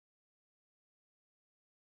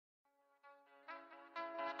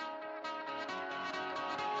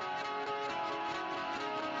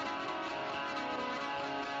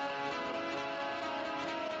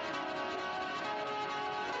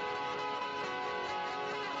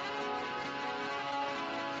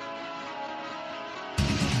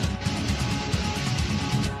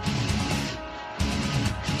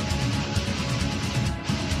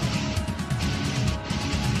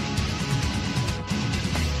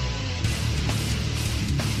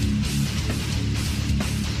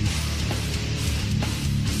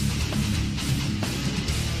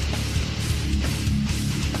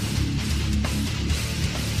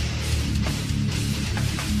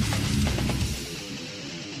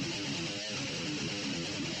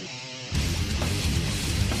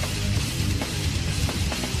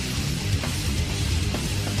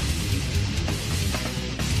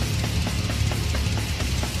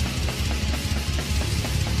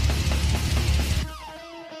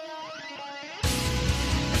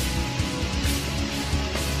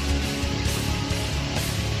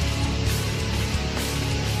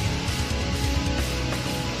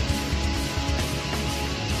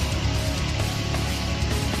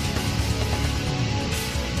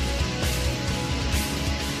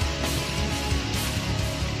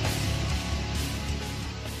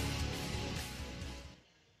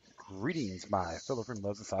my fellow friend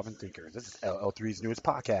loves and sovereign thinkers. This is LL3's newest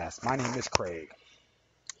podcast. My name is Craig,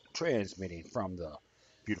 transmitting from the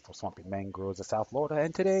beautiful swampy mangroves of South Florida.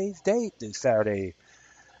 And today's date is Saturday,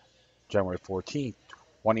 January 14th,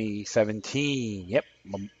 2017. Yep,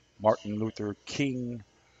 Martin Luther King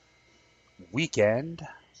weekend.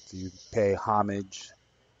 To pay homage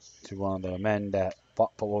to one of the men that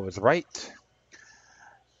fought for what was right.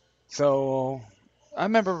 So I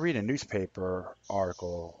remember reading a newspaper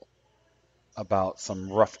article about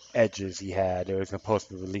some rough edges he had. They was supposed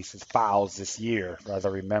to release his files this year, as I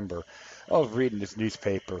remember. I was reading this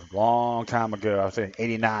newspaper a long time ago. I was in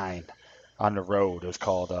 '89 on the road. It was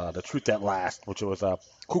called The Truth at Last, which was a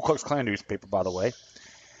Ku Klux Klan newspaper, by the way.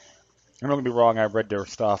 And don't get me wrong, I read their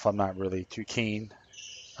stuff. I'm not really too keen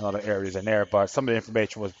on other areas in there, but some of the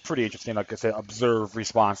information was pretty interesting. Like I said, observe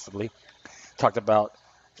responsibly. Talked about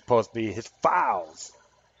supposed to be his files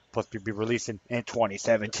supposed to be releasing in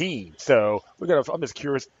 2017. So I'm just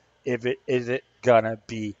curious if it is it gonna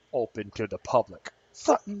be open to the public.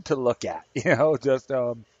 Something to look at, just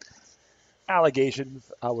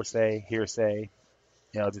allegations. I would say hearsay.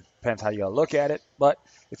 It depends how you look at it. But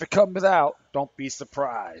if it comes out, don't be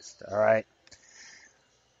surprised. All right.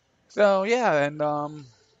 So yeah, and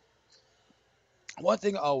one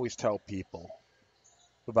thing I always tell people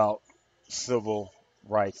about civil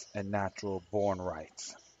rights and natural born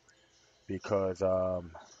rights, because a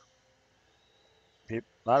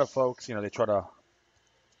lot of folks, they try to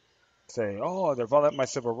say, oh, they're violating my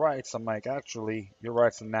civil rights. I'm like, actually, your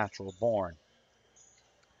rights are natural born.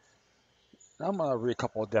 I'm going to read a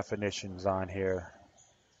couple of definitions on here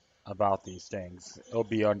about these things. It'll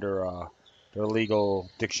be under the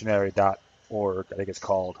legaldictionary.org, I think it's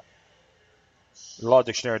called.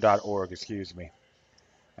 Lawdictionary.org, excuse me.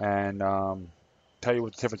 And tell you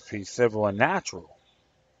what the difference between civil and natural.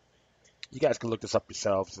 You guys can look this up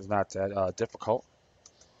yourselves. It's not that difficult.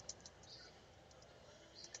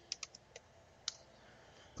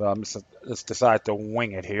 So let's decide to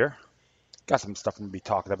wing it here. Got some stuff I'm going to be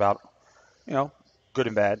talking about, good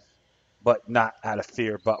and bad, but not out of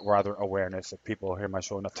fear, but rather awareness. If people hear my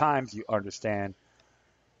show enough times, you understand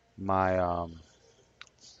my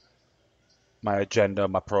my agenda,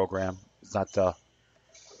 my program. It's not to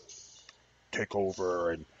take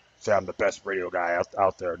over and say I'm the best radio guy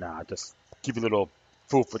out there now. I just give you a little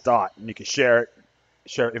food for thought, and you can share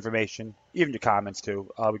information, even your comments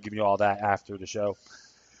too. I'll be giving you all that after the show.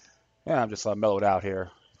 Yeah, I'm just mellowed out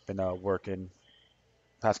here. Been working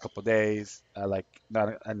past couple of days. I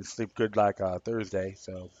didn't sleep good like Thursday,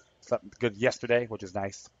 so slept good yesterday, which is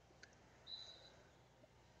nice.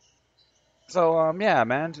 So yeah,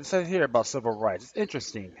 man, it says here about civil rights. It's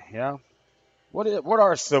interesting, What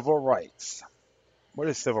are civil rights? What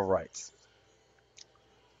is civil rights?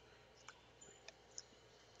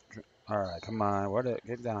 All right, come on,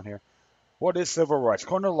 get down here. What is civil rights?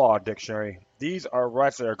 According to the Law Dictionary, these are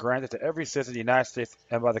rights that are granted to every citizen of the United States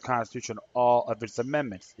and by the Constitution, all of its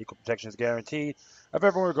amendments. Equal protection is guaranteed of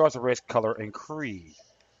everyone regardless of race, color, and creed.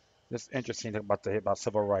 This is interesting about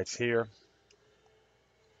civil rights here.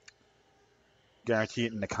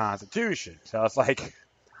 Guaranteed in the Constitution. So it's like,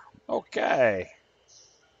 okay,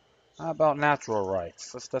 how about natural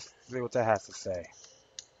rights? Let's see what that has to say.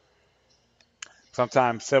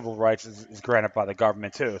 Sometimes civil rights is granted by the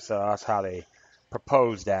government too, so that's how they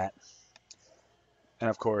propose that. And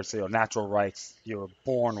of course, natural rights, you were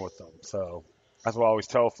born with them. So that's what I always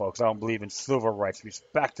tell folks. I don't believe in civil rights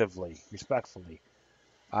respectfully.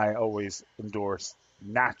 I always endorse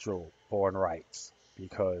natural born rights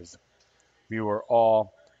because we were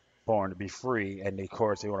all born to be free. And of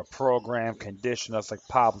course, they want to program, condition us like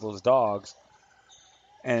Pablo's dogs.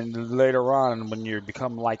 And later on, when you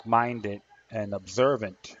become like-minded and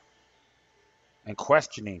observant and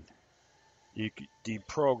questioning, you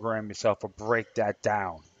deprogram yourself or break that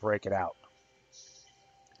down, break it out.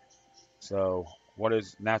 So, what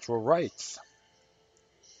is natural rights?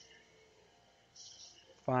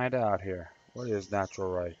 Find out here. What is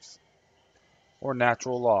natural rights? Or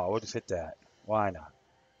natural law? We'll just hit that. Why not?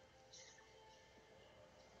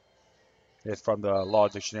 It's from the Law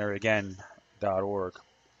Dictionary again.org.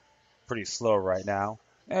 Pretty slow right now.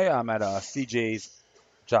 Hey, I'm at CJ's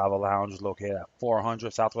Java Lounge located at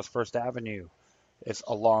 400 Southwest First Avenue. It's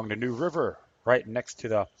along the New River, right next to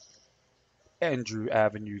the Andrew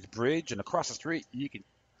Avenue's bridge. And across the street, you can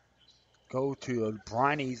go to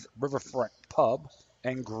Briney's Riverfront Pub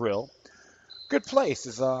and Grill. Good place.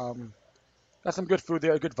 It's got some good food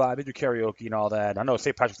there, good vibe. They do karaoke and all that. I know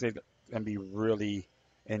St. Patrick's Day is going to be really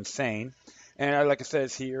insane. And like it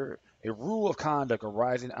says here, a rule of conduct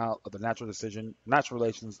arising out of the natural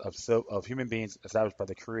relations of human beings established by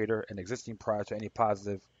the Creator and existing prior to any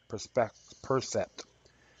positive percept.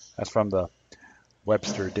 That's from the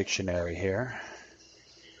Webster Dictionary here.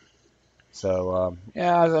 So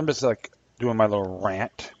yeah, I'm just like doing my little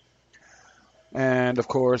rant. And of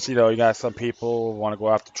course, you got some people want to go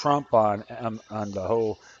after Trump on the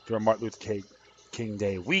whole during Martin Luther King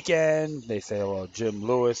Day weekend. They say, well, James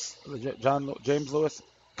Lewis,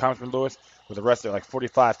 Congressman Lewis, was arrested like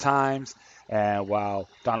 45 times, and while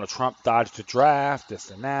Donald Trump dodged the draft,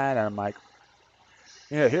 this and that. And I'm like,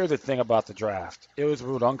 here's the thing about the draft: it was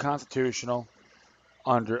ruled unconstitutional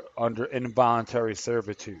under involuntary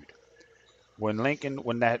servitude. When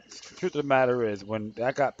that truth of the matter is, when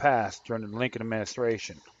that got passed during the Lincoln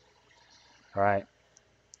administration, all right,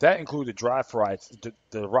 that included draft rights,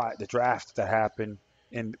 the draft that happened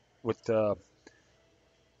in with the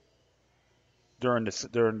during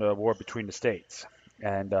the war between the states,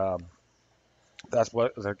 and that's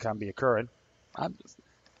what can be occurring.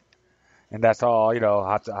 And that's all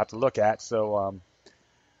I have to look at. So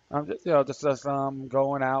I'm just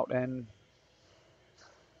going out, and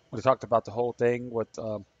we talked about the whole thing with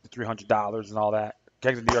the $300 and all that.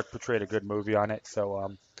 Gangs of New York portrayed a good movie on it,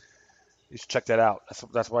 so you should check that out.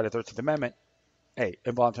 That's why the 13th Amendment, hey,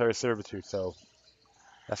 involuntary servitude. So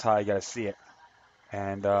that's how you got to see it.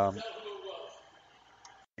 And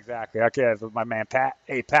exactly. Okay, that's my man Pat.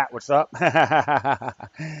 Hey Pat, what's up?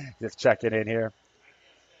 Just checking in here.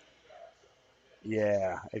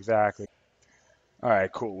 Yeah, exactly. All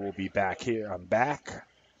right, cool. We'll be back here. I'm back.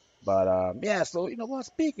 But yeah, so you know what?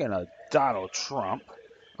 Speaking of Donald Trump,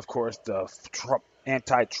 of course, the Trump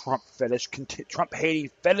anti-Trump fetish, Trump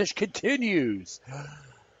hating fetish continues.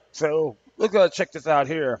 So we're gonna check this out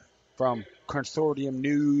here from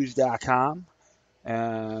consortiumnews.com.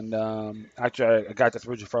 And actually, I got this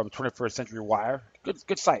originally from 21st Century Wire.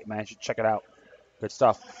 Good site, man. You should check it out. Good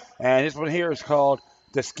stuff. And this one here is called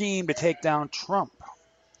 "The Scheme to Take Down Trump,"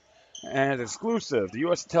 and it's exclusive. The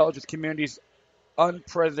U.S. intelligence community's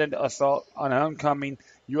unprecedented assault on an incoming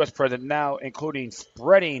U.S. president now, including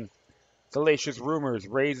spreading salacious rumors,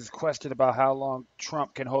 raises question about how long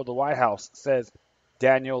Trump can hold the White House, says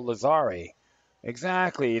Daniel Lazare.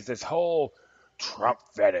 Exactly. It's this whole Trump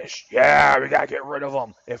fetish. Yeah, we gotta get rid of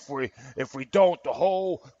him. If we don't, the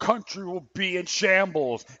whole country will be in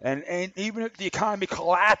shambles. And even if the economy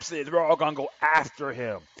collapses, we're all gonna go after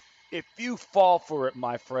him. If you fall for it,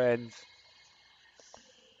 my friends,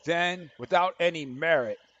 then without any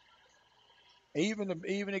merit, even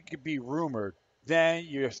it could be rumored, then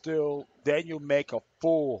you'll make a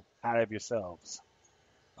fool out of yourselves.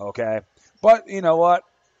 Okay? But you know what?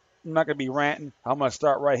 I'm not going to be ranting. I'm going to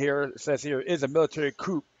start right here. It says here, is a military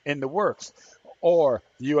coup in the works? Or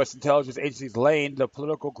the U.S. intelligence agencies laying the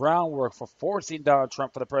political groundwork for forcing Donald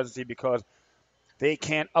Trump for the presidency because they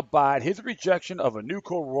can't abide his rejection of a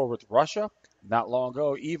nuclear war with Russia? Not long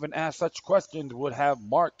ago, even asked such questions would have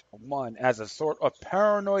marked one as a sort of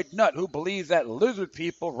paranoid nut who believes that lizard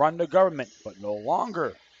people run the government, but no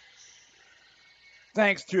longer.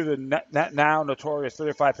 Thanks to the now notorious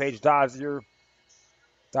 35-page dossier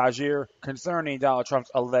concerning Donald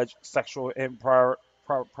Trump's alleged sexual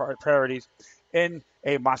improprieties in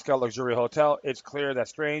a Moscow luxury hotel, it's clear that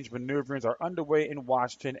strange maneuverings are underway in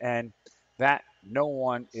Washington and that no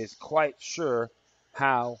one is quite sure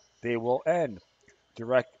how they will end.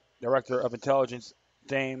 Director of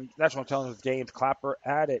National Intelligence James Clapper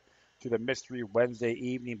added to the mystery Wednesday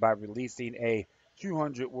evening by releasing a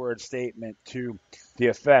 200-word statement to the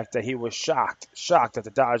effect that he was shocked that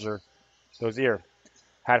the Dozier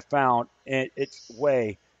had found its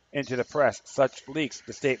way into the press. Such leaks,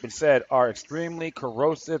 the statement said, are extremely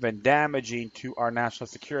corrosive and damaging to our national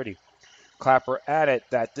security. Clapper added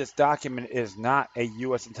that this document is not a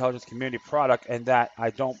U.S. intelligence community product and that I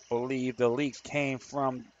don't believe the leaks came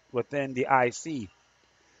from within the IC.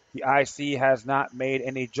 The IC has not made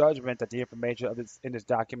any judgment that the information in this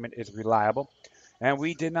document is reliable, and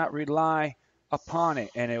we did not rely upon it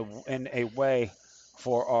in a way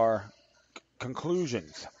for our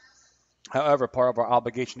conclusions. However, part of our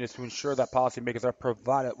obligation is to ensure that policymakers are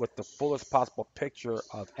provided with the fullest possible picture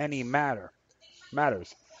of any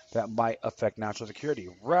matters that might affect national security,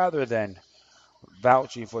 rather than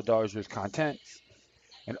vouching for Dodger's contents.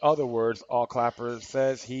 In other words, all Clapper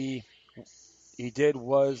says he did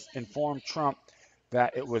was inform Trump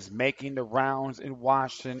that it was making the rounds in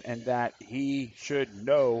Washington and that he should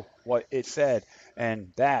know what it said,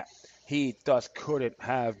 and that he thus couldn't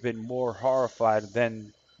have been more horrified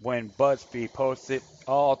than when BuzzFeed posted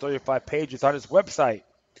all 35 pages on his website.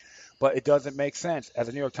 But it doesn't make sense. As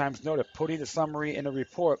the New York Times noted, putting the summary in a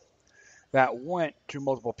report that went to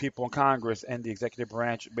multiple people in Congress, and the executive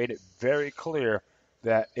branch made it very clear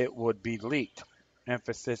that it would be leaked.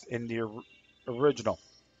 Emphasis in the original.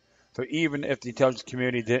 So even if the intelligence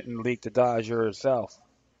community didn't leak the Dodger itself,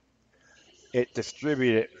 it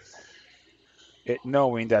distributed it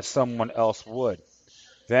knowing that someone else would.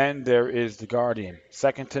 Then there is The Guardian,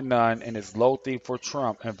 second to none in its loathing for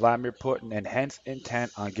Trump and Vladimir Putin, and hence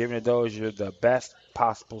intent on giving the Dozier the best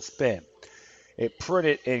possible spin. It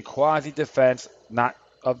printed in quasi-defense not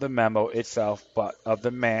of the memo itself, but of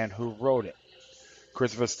the man who wrote it.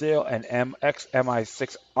 Christopher Steele, an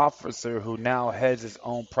ex-MI6 officer who now heads his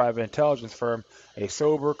own private intelligence firm, a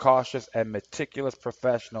sober, cautious, and meticulous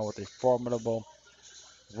professional with a formidable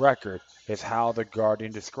record, is how The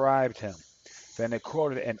Guardian described him. Then it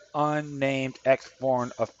quoted an unnamed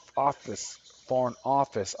foreign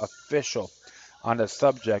office official on the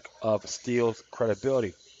subject of Steele's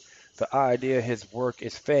credibility. The idea his work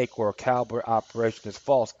is fake or a caliber operation is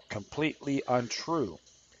false, completely untrue.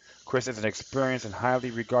 Chris is an experienced and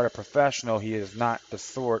highly regarded professional. He is not the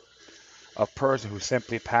sort of person who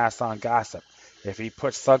simply passes on gossip. If he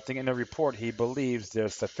puts something in a report, he believes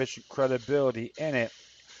there's sufficient credibility in it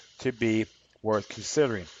to be worth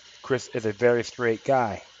considering. Chris is a very straight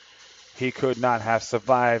guy. He could not have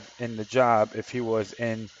survived in the job if he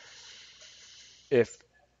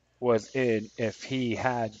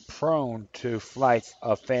had prone to flights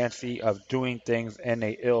of fancy of doing things in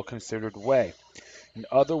a ill-considered way. In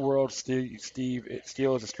other words, Steele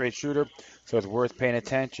is a straight shooter, so it's worth paying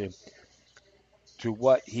attention to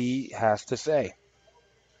what he has to say.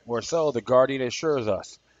 Or so the Guardian assures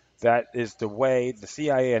us. That is the way the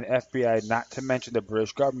CIA and FBI, not to mention the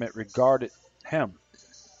British government, regarded him.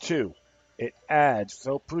 2. It adds,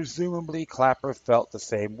 so presumably Clapper felt the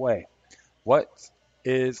same way. What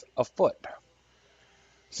is afoot?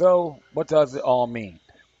 So, what does it all mean?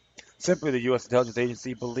 Simply, the U.S. intelligence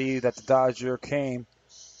agency believed that the Dodger came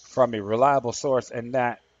from a reliable source and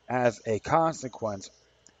that, as a consequence,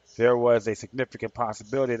 there was a significant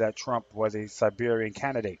possibility that Trump was a Siberian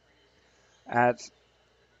candidate. As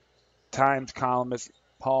Times columnist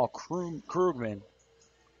Paul Krugman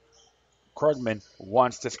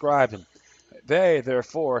once described him, they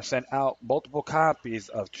therefore sent out multiple copies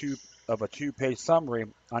of a two-page summary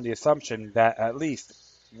on the assumption that at least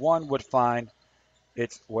one would find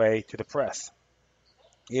its way to the press.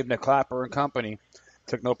 Even if Clapper and company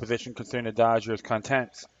took no position concerning the Dodgers'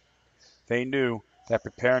 contents. They knew that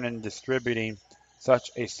preparing and distributing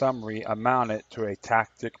such a summary amounted to a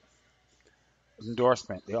tacit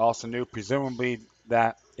endorsement. They also knew, presumably,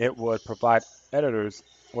 that it would provide editors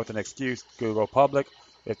with an excuse to go public.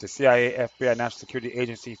 If the CIA, FBI, National Security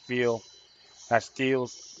Agency feel that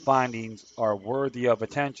Steele's findings are worthy of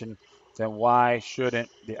attention, then why shouldn't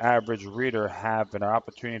the average reader have an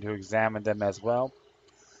opportunity to examine them as well?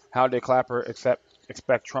 How did Clapper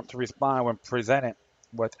expect Trump to respond when presented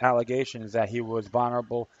with allegations that he was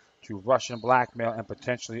vulnerable to Russian blackmail and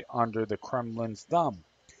potentially under the Kremlin's thumb?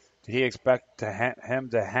 Did he expect him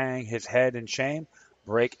to hang his head in shame,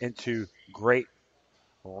 break into great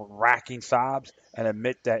racking sobs, and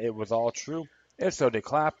admit that it was all true? If so, did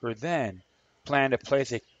Clapper then plan to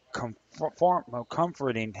place a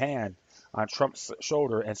comforting hand on Trump's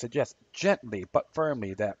shoulder and suggest gently but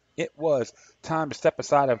firmly that it was time to step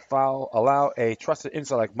aside and allow a trusted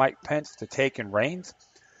insider like Mike Pence to take in reins?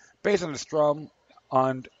 Based on the strum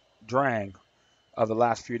and drang of the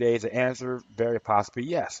last few days, the answer very possibly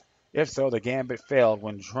yes. If so, the gambit failed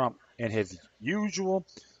when Trump, in his usual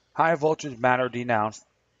high-voltage manner, denounced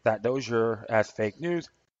that Dozier as fake news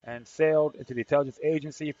and sailed into the intelligence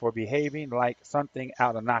agency for behaving like something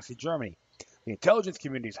out of Nazi Germany. The intelligence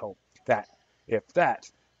community's hope that, if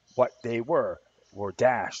that's what they were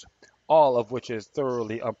dashed, all of which is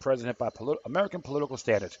thoroughly unprecedented by American political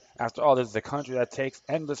standards. After all, this is a country that takes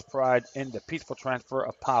endless pride in the peaceful transfer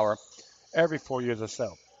of power every 4 years or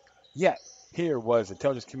so. Yet, here was the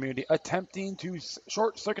intelligence community attempting to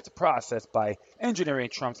short-circuit the process by engineering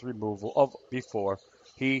Trump's removal before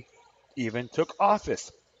he even took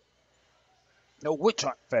office. No witch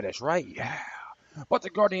hunt fetish, right? Yeah. But the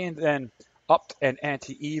Guardian then upped an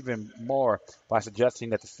ante even more by suggesting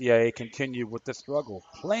that the CIA continue with the struggle.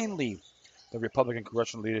 Plainly, the Republican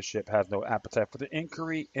congressional leadership has no appetite for the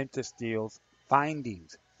inquiry into Steele's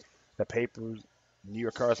findings. The paper's New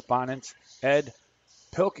York correspondent Ed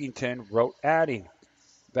Pilkington wrote, adding,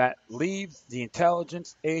 that leaves the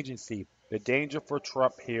intelligence agency. The danger for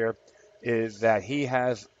Trump here is that he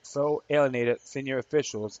has so alienated senior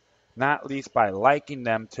officials, not least by liking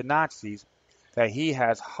them to Nazis, that he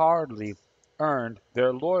has hardly earned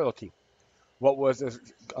their loyalty. What was the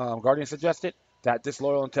Guardian suggested? That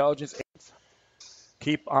disloyal intelligence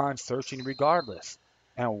keep on searching regardless.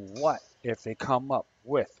 And what if they come up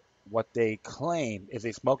with what they claim is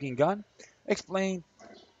a smoking gun? Explain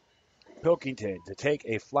Pilkington to take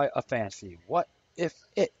a flight of fancy. What if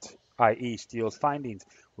it, i.e., Steele's findings,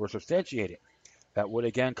 were substantiated? That would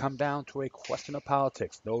again come down to a question of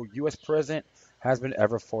politics. No U.S. president has been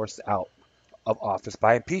ever forced out of office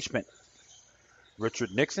by impeachment.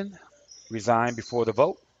 Richard Nixon resigned before the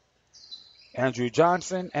vote. Andrew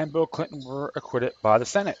Johnson and Bill Clinton were acquitted by the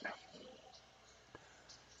Senate.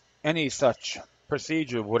 Any such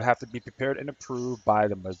procedure would have to be prepared and approved by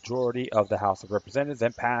the majority of the House of Representatives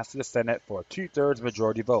and passed to the Senate for a two-thirds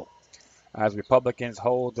majority vote. As Republicans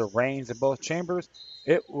hold the reins in both chambers,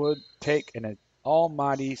 it would take an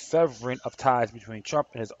almighty severing of ties between Trump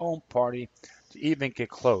and his own party to even get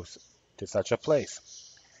close to such a place.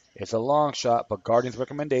 It's a long shot, but Guardian's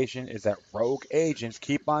recommendation is that rogue agents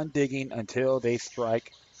keep on digging until they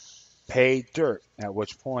strike pay dirt, at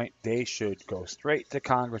which point they should go straight to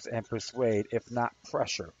Congress and persuade, if not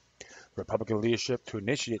pressure, Republican leadership to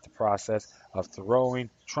initiate the process of throwing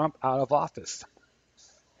Trump out of office.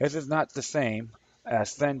 This is not the same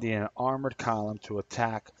as sending an armored column to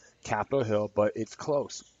attack Capitol Hill, but it's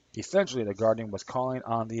close. Essentially, the Guardian was calling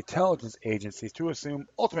on the intelligence agencies to assume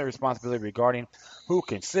ultimate responsibility regarding who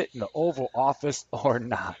can sit in the Oval Office or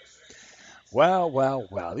not. Well, well,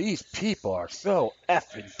 well, these people are so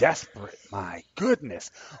effing desperate. My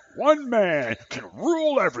goodness. One man can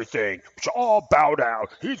rule everything. We should all bow down.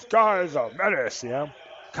 These guys are a menace, you know?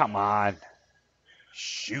 Come on.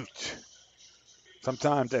 Shoot.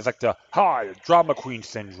 Sometimes it's like the drama queen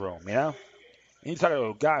syndrome, you know? And you talk to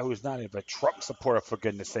a guy who's not even a Trump supporter, for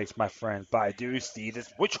goodness sakes, my friend. But I do see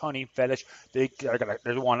this witch hunting fetish. They're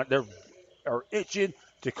itching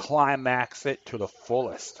to climax it to the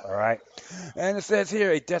fullest, all right? And it says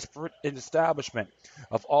here, a desperate establishment,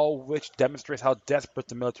 of all which demonstrates how desperate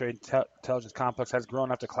the military intelligence complex has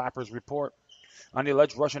grown after Clapper's report on the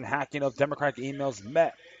alleged Russian hacking of Democratic emails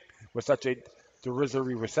met with such a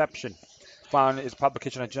derisory reception. Found in its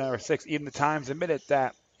publication on January 6, even the Times admitted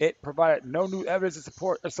that it provided no new evidence to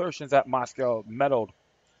support assertions that Moscow meddled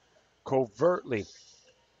covertly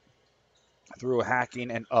through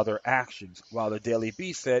hacking and other actions, while the Daily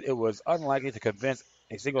Beast said it was unlikely to convince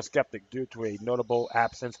a single skeptic due to a notable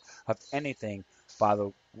absence of anything by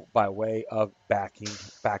way of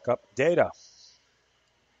backup data.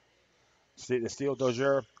 The Steele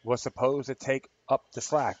dossier was supposed to take up the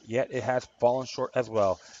slack, yet it has fallen short as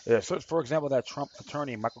well. It asserts, for example, that Trump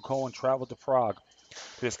attorney Michael Cohen traveled to Prague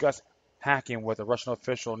to discuss hacking with a Russian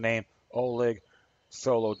official named Oleg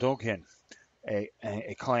Solodogin, a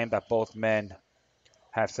claim that both men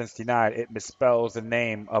have since denied. It misspells the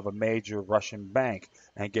name of a major Russian bank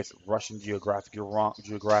and gets Russian geography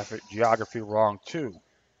wrong too.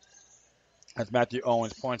 As Matthew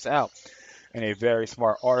Owens points out in a very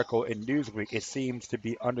smart article in Newsweek, it seems to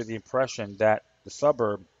be under the impression that the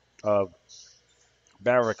suburb of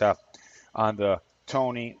Barica on the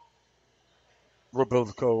Tony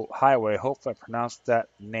Robilco Highway, hopefully I pronounced that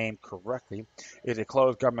name correctly, is a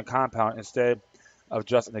closed government compound instead of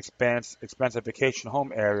just an expensive vacation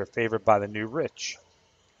home area favored by the new rich.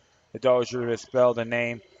 The dossier has spelled the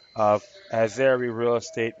name of Azeri real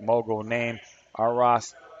estate mogul named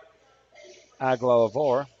Aras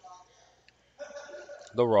Aglarov,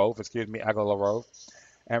 Aglarov,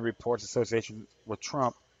 and reports association with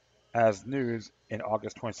Trump as news in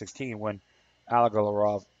August 2016 when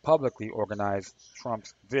Aglarov publicly organized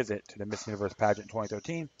Trump's visit to the Miss Universe pageant in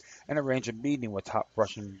 2013 and arranged a meeting with top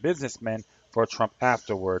Russian businessmen for Trump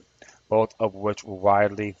afterward, both of which were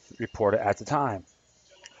widely reported at the time.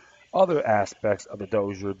 Other aspects of the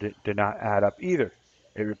dossier did not add up either.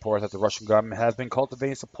 It reports that the Russian government has been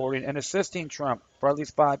cultivating, supporting, and assisting Trump for at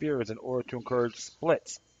least 5 years in order to encourage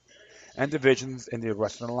splits and divisions in the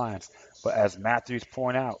Western alliance. But as Matthews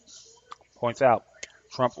points out,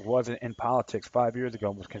 Trump wasn't in politics 5 years ago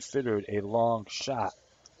and was considered a long shot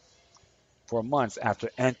for months after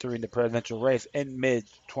entering the presidential race in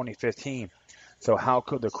mid-2015. So how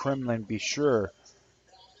could the Kremlin be sure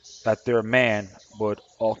that their man would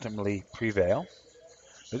ultimately prevail?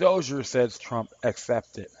 The dossier says Trump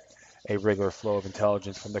accepted a regular flow of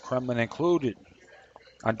intelligence from the Kremlin, included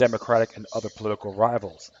on Democratic and other political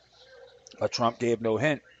rivals. But Trump gave no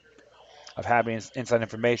hint of having inside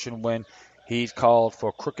information when he's called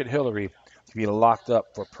for Crooked Hillary to be locked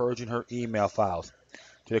up for purging her email files.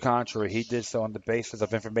 To the contrary, he did so on the basis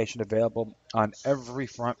of information available on every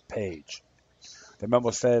front page. The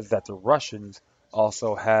memo says that the Russians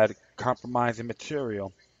also had compromising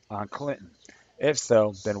material on Clinton. If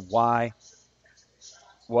so, then why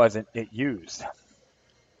wasn't it used?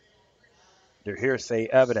 They're hearsay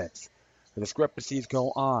evidence. The discrepancies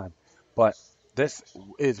go on, but this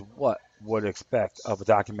is what would expect of a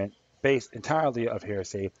document based entirely of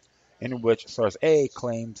hearsay, in which source A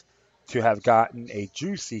claims to have gotten a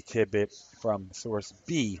juicy tidbit from source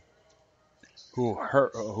B, who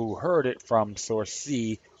heard it from source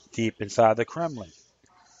C deep inside the Kremlin.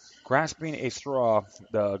 Grasping a straw,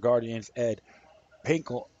 the Guardian's Ed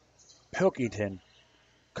Pilkington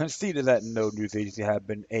conceded that no news agency had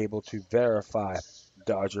been able to verify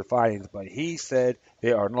Dodger findings, but he said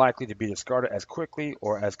they are unlikely to be discarded as quickly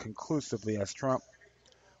or as conclusively as Trump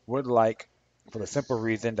would like, for the simple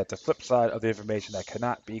reason that the flip side of the information that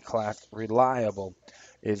cannot be classed reliable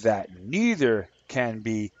is that neither can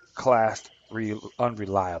be classed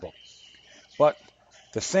unreliable. But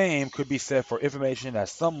the same could be said for information that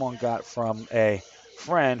someone got from a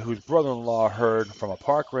friend whose brother-in-law heard from a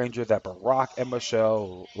park ranger that Barack and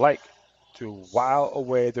Michelle like to while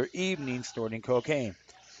away their evenings snorting cocaine.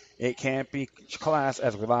 It can't be classed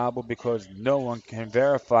as reliable because no one can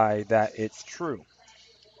verify that it's true.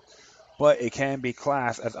 But it can be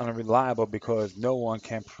classed as unreliable because no one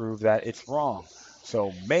can prove that it's wrong.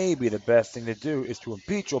 So maybe the best thing to do is to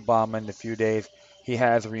impeach Obama in the few days he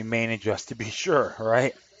has remaining just to be sure,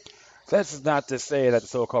 right? This is not to say that the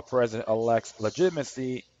so-called president-elect's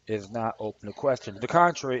legitimacy is not open to question. The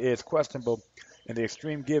contrary is questionable in the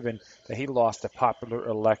extreme given that he lost the popular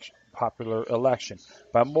election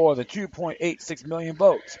by more than 2.86 million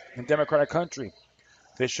votes in a democratic country.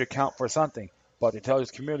 This should count for something, but the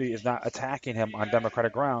intelligence community is not attacking him on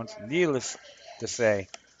democratic grounds, needless to say,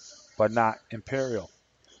 but not imperial.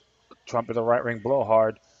 Trump is a right-wing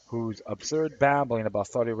blowhard whose absurd babbling about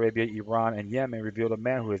Saudi Arabia, Iran, and Yemen revealed a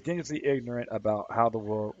man who is dangerously ignorant about how the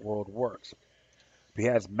world works. He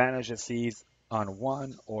has managed to seize on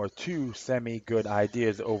one or two semi-good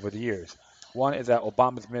ideas over the years. One is that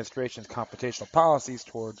Obama's administration's confrontational policies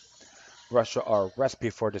toward Russia are a recipe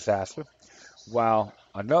for disaster, while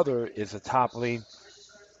another is the toppling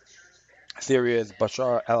Syria's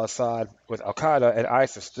Bashar al-Assad with al-Qaeda and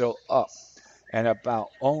ISIS still up and about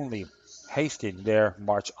only hasting their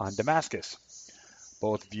march on Damascus.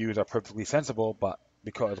 Both views are perfectly sensible, but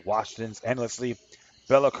because Washington's endlessly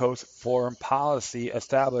bellicose foreign policy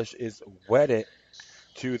established is wedded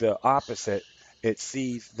to the opposite, it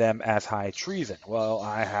sees them as high treason. Well,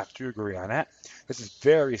 I have to agree on that. This is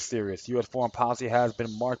very serious. U.S. foreign policy has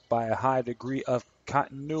been marked by a high degree of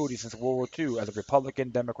continuity since World War II, as a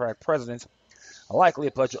Republican Democratic presidents are likely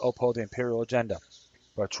pledge to uphold the imperial agenda.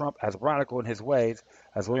 But Trump, as radical in his ways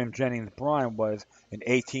as William Jennings Bryan was in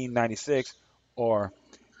 1896 or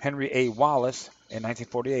Henry A. Wallace in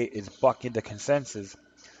 1948, is bucking the consensus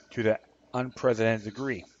to the unprecedented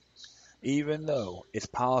degree. Even though its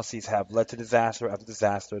policies have led to disaster after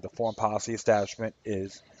disaster, the foreign policy establishment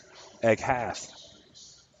is aghast.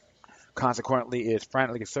 Consequently, it is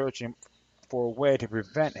frantically searching for a way to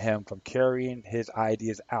prevent him from carrying his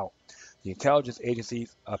ideas out. The intelligence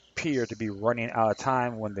agencies appear to be running out of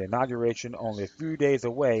time when the inauguration only a few days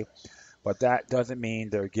away, but that doesn't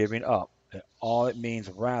mean they're giving up. All it means,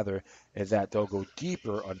 rather, is that they'll go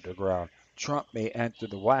deeper underground. Trump may enter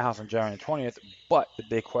the White House on January 20th, but the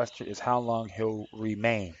big question is how long he'll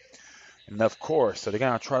remain. And of course, so they're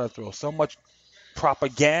going to try to throw so much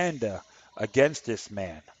propaganda against this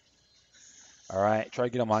man. All right, try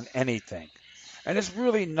to get him on anything. And it's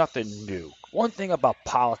really nothing new. One thing about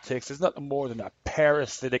politics is nothing more than a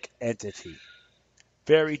parasitic entity.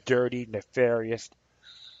 Very dirty, nefarious,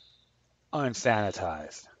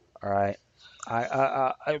 unsanitized. All right.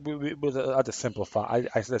 I just simplify.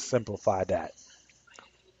 I just simplify that.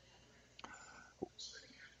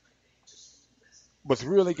 What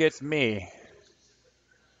really gets me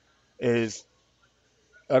is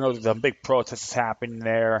I know there's some big protests happening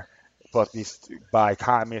there, but these by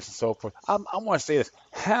communists and so forth. I want to say this: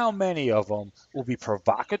 how many of them will be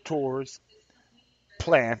provocateurs,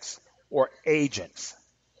 plants, or agents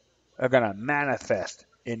are gonna manifest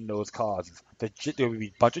in those causes? There will be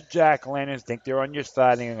a bunch of jack-o'-lanterns think they're on your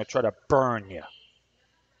side and they're gonna try to burn you.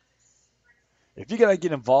 If you're gonna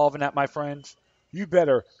get involved in that, my friends, you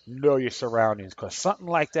better know your surroundings, because something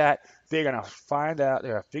like that, they're gonna find out,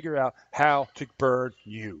 they're gonna figure out how to burn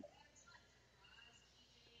you.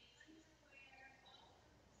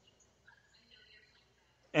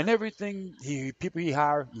 And everything people he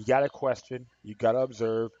hire, you gotta question, you gotta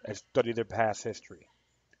observe, and study their past history.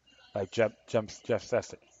 Like Jeff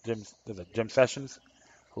Sessions, Jim Sessions,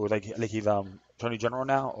 who like he's Attorney General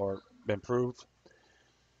now or been proved.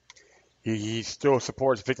 He still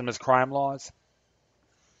supports victimless crime laws.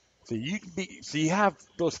 So you have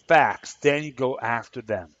those facts, then you go after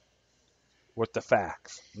them. with the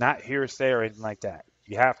facts, not hearsay or anything like that.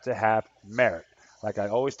 You have to have merit. Like I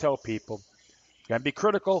always tell people, if you're going to be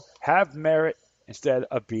critical, have merit instead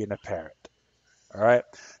of being a parrot. All right.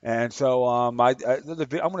 And so I'm going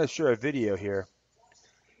to share a video here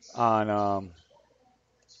on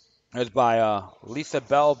it's by Lisa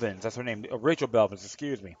Belvins. That's her name. Rachel Belvins,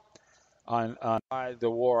 excuse me. On why the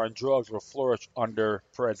war on drugs will flourish under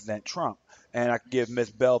President Trump. And I can give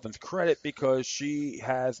Miss Belvins credit because she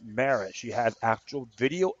has merit. She has actual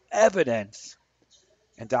video evidence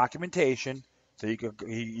and documentation, so you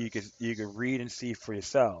could read and see for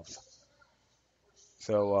yourselves.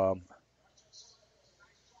 So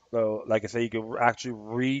so like I say, you can actually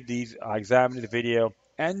read these, examine the video,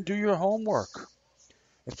 and do your homework.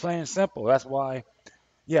 It's plain and simple. That's why,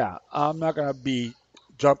 yeah, I'm not gonna be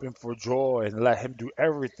jumping for joy and let him do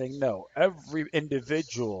everything. No, every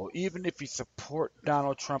individual, even if you support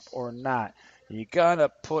Donald Trump or not, you gotta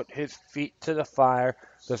put his feet to the fire,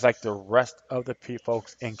 just like the rest of the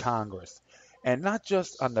folks in Congress, and not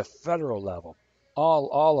just on the federal level.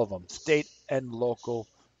 All of them, state and local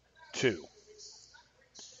too.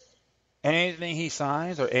 Anything he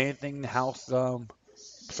signs or anything the House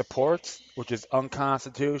supports, which is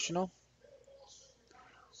unconstitutional,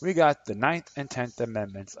 we got the Ninth and Tenth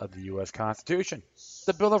Amendments of the U.S. Constitution,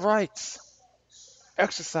 the Bill of Rights.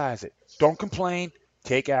 Exercise it. Don't complain.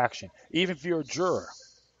 Take action. Even if you're a juror,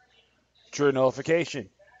 juror nullification.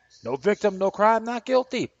 No victim, no crime, not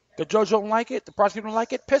guilty. The judge don't like it. The prosecutor don't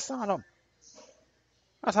like it. Piss on them.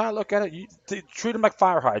 That's how I look at it. You treat them like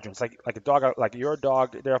fire hydrants, like a dog, like you're a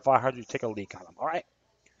dog. They're a fire hydrant. You take a leak on them. All right.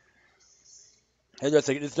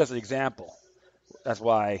 It's just an example. That's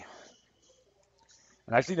why.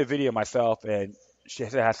 And I've seen the video myself, and she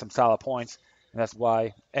has some solid points. And that's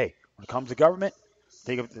why, hey, when it comes to government,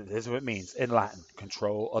 think of this is what it means in Latin: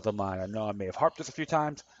 control of the mind. I know I may have harped this a few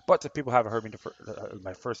times, but if people haven't heard me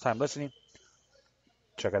my first time listening,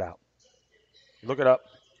 check it out. Look it up.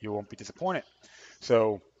 You won't be disappointed.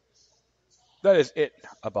 So that is it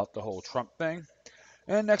about the whole Trump thing.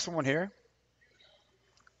 And next one here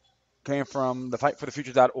came from the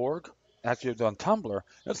fightforthefuture.org. Actually, it's on Tumblr.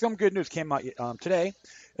 There's some good news came out today.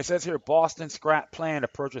 It says here Boston scrap plan to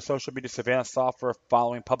purchase social media surveillance software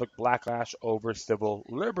following public backlash over civil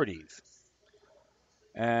liberties.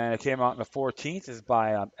 And it came out on the 14th. It's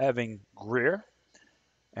by Evan Greer.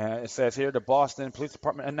 And it says here the Boston Police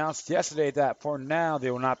Department announced yesterday that for now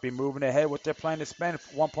they will not be moving ahead with their plan to spend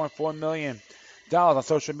 $1.4 million on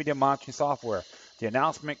social media monitoring software. The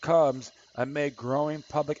announcement comes amid growing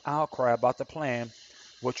public outcry about the plan,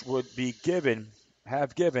 which would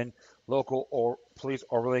have given local or police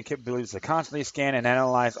or related capabilities to constantly scan and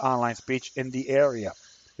analyze online speech in the area.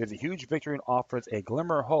 There's a huge victory and offers a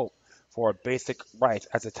glimmer of hope for basic rights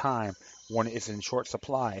at a time when it is in short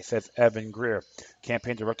supply, says Evan Greer,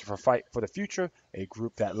 campaign director for Fight for the Future, a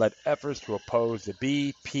group that led efforts to oppose the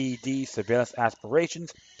BPD surveillance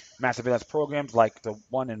aspirations. Mass surveillance programs like the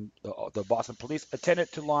one in the Boston Police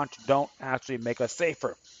intended to launch don't actually make us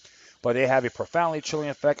safer, but they have a profoundly chilling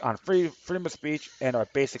effect on freedom of speech and our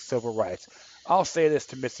basic civil rights. I'll say this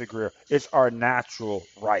to Mr. Greer: it's our natural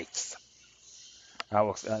rights.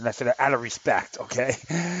 And I said that out of respect, okay?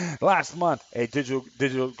 Last month, a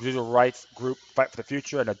digital rights group, Fight for the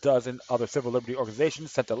Future, and a dozen other civil liberty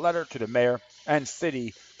organizations sent a letter to the mayor and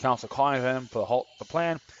city council calling them to halt the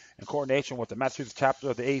plan. In coordination with the Massachusetts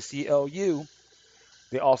chapter of the ACLU,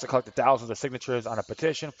 they also collected thousands of signatures on a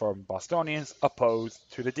petition from Bostonians opposed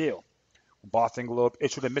to the deal. Boston Globe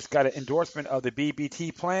issued a misguided endorsement of the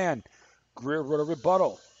BBT plan. Greer wrote a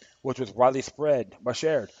rebuttal, which was widely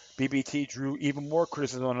shared. BBT drew even more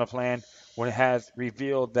criticism on the plan when it has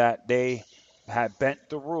revealed that they had bent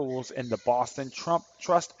the rules in the Boston Trump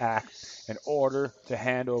Trust Act in order to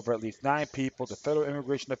hand over at least 9 people to federal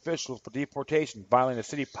immigration officials for deportation, violating the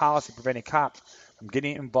city policy preventing cops from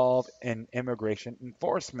getting involved in immigration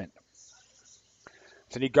enforcement.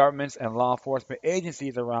 City governments and law enforcement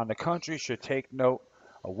agencies around the country should take note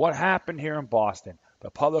of what happened here in Boston.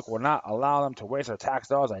 The public will not allow them to waste our tax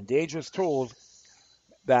dollars on dangerous tools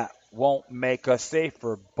that won't make us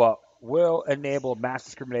safer, but will enable mass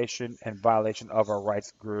discrimination and violation of our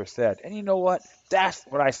rights, Greer said. And you know what? That's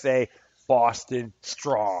what I say, Boston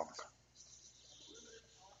strong.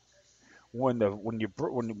 When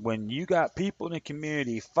you got people in the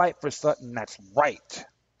community fight for something that's right,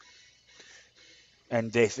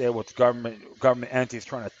 and they say what the government entities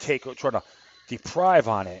trying to deprive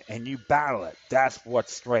on it, and you battle it. That's what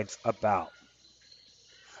strength's about.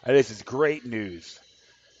 And this is great news,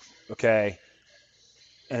 okay?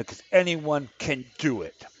 And because anyone can do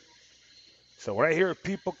it. So when I hear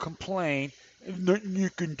people complain, there's nothing you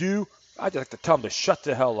can do, I just like to tell them to shut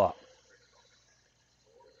the hell up.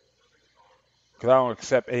 Because I don't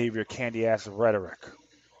accept any of your candy ass rhetoric.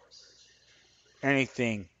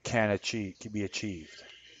 Anything can be achieved.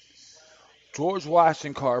 George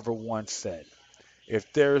Washington Carver once said,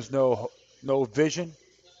 "If there's no vision,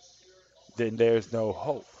 then there's no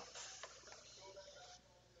hope."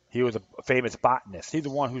 He was a famous botanist. He's the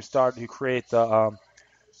one who created the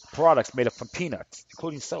products made up from peanuts,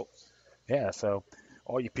 including soap. Yeah, so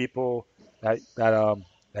all you people that are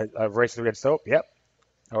racist against soap, yep,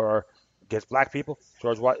 or against black people,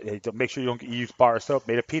 make sure you don't use bar soap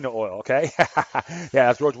made of peanut oil, okay? Yeah,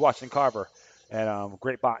 that's George Washington Carver, and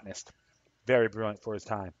great botanist, very brilliant for his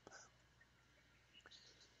time.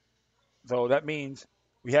 So that means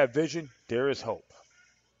we have vision, there is hope.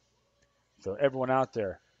 So everyone out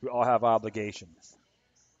there, we all have obligations.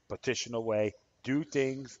 Petition away, do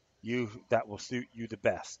things that will suit you the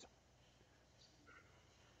best.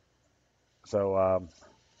 So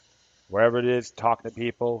wherever it is, talking to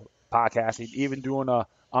people, podcasting, even doing a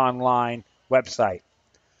online website.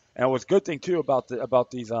 And what's a good thing too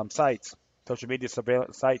about these sites, social media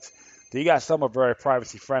surveillance sites, you got some are very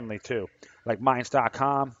privacy friendly too, like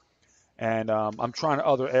Minds.com, and I'm trying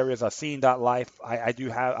other areas. Scene.life. I do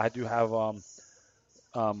have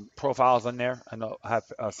profiles on there. I know I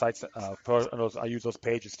have sites. I use those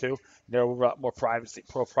pages too. They're a lot more privacy,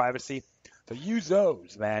 pro privacy. So use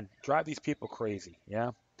those, man. Drive these people crazy.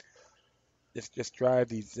 Yeah, just drive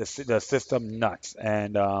the system nuts.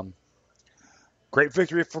 And great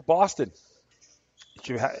victory for Boston.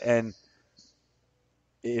 And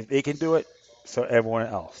if they can do it, so everyone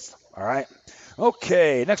else. All right.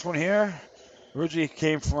 Okay. Next one here. Originally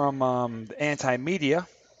came from the Anti-Media,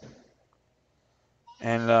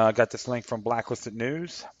 and got this link from Blacklisted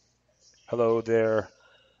News. Hello there,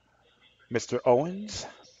 Mr. Owens,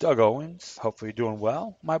 Doug Owens. Hopefully you're doing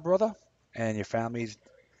well, my brother, and your family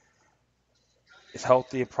is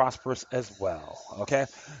healthy and prosperous as well. Okay.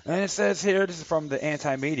 And it says here, this is from the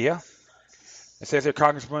Anti-Media. It says here,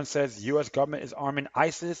 Congressman says U.S. government is arming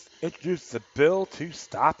ISIS. Introduced the bill to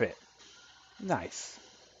stop it. Nice.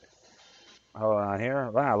 Hold on here.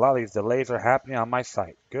 Wow, a lot of these delays are happening on my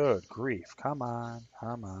site. Good grief. Come on.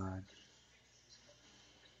 Come on.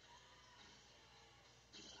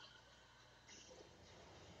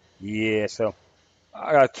 Yeah, so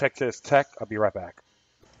I gotta check this tech. I'll be right back.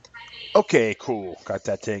 Okay, cool. Got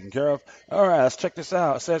that taken care of. All right, let's check this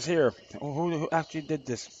out. It says here, who actually did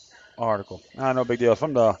this article? No big deal. It's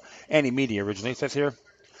from the Anti-Media originally. It says here,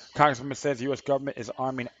 Congressman says U.S. government is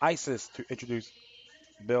arming ISIS to introduce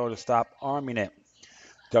bill to stop arming it.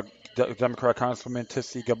 Democrat Congresswoman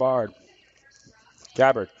Tulsi Gabbard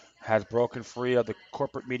has broken free of the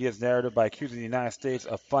corporate media's narrative by accusing the United States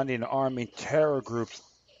of funding and arming terror groups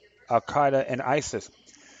Al Qaeda and ISIS.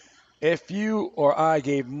 If you or I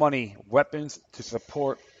gave money, weapons to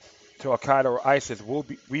support to Al Qaeda or ISIS,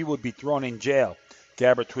 we would be thrown in jail,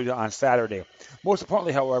 Gabbard tweeted on Saturday. Most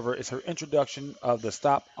importantly, however, is her introduction of the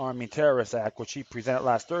Stop Arming Terrorists Act, which she presented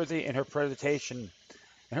last Thursday in her presentation.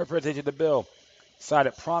 Of the bill,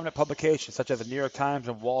 cited prominent publications such as the New York Times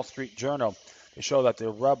and Wall Street Journal to show that the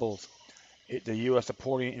rebels the U.S.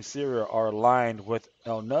 supporting in Syria are aligned with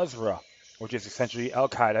al-Nusra, which is essentially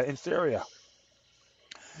Al-Qaeda in Syria.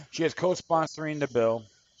 She is co-sponsoring the bill.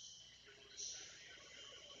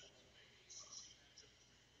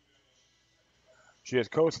 She is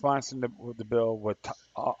co-sponsoring the bill with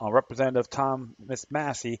Representative Thomas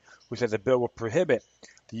Massie, who says the bill will prohibit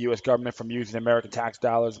the U.S. government from using American tax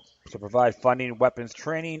dollars to provide funding, weapons,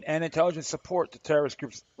 training, and intelligence support to terrorist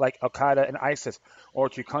groups like Al-Qaeda and ISIS, or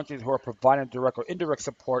to countries who are providing direct or indirect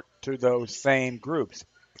support to those same groups.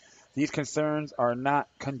 These concerns are not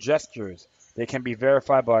conjectures. They can be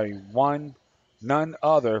verified by none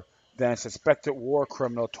other than suspected war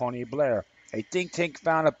criminal Tony Blair, a think tank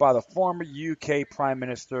founded by the former UK Prime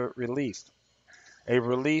Minister released. A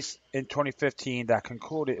release in 2015 that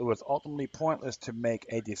concluded it was ultimately pointless to make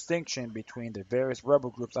a distinction between the various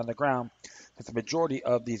rebel groups on the ground, since the majority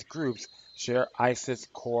of these groups share ISIS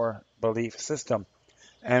core belief system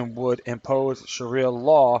and would impose Sharia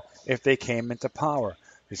law if they came into power.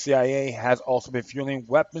 The CIA has also been fueling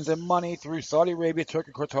weapons and money through Saudi Arabia,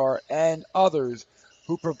 Turkey, Qatar, and others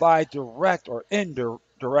who provide direct or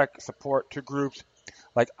indirect support to groups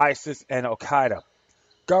like ISIS and Al Qaeda.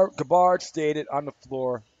 Gabbard stated on the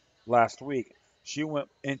floor last week. She went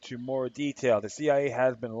into more detail. The CIA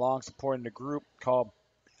has been long supporting the group called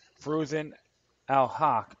Frozen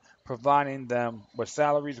al-Haq, providing them with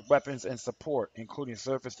salaries, weapons, and support, including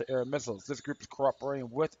surface-to-air missiles. This group is cooperating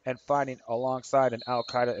with and fighting alongside an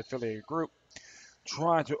al-Qaeda affiliated group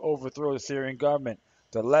trying to overthrow the Syrian government.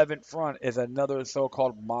 The Levant Front is another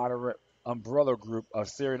so-called moderate umbrella group of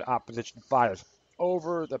Syrian opposition fighters.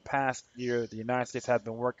 Over the past year, the United States has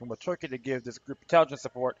been working with Turkey to give this group intelligence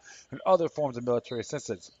support and other forms of military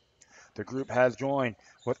assistance. The group has joined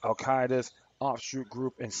with Al Qaeda's offshoot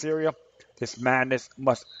group in Syria. This madness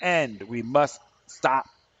must end. We must stop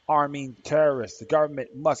arming terrorists. The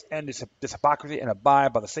government must end this hypocrisy and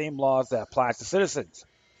abide by the same laws that apply to citizens.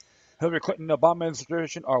 Hillary Clinton and Obama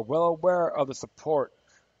administration are well aware of the support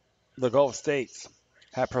the Gulf states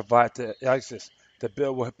have provided to ISIS. The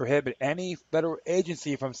bill will prohibit any federal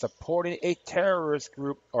agency from supporting a terrorist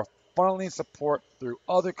group or funneling support through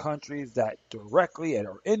other countries that directly and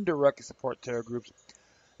or indirectly support terror groups.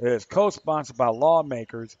 It is co-sponsored by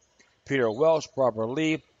lawmakers Peter Welch, Barbara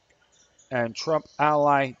Lee, and Trump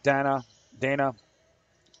ally Dana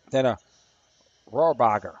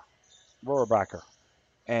Rohrabacher.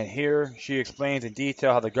 And here she explains in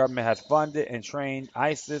detail how the government has funded and trained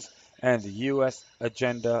ISIS and the U.S.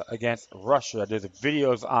 agenda against Russia. There's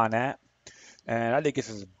videos on that, and I think this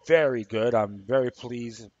is very good. I'm very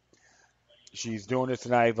pleased she's doing this,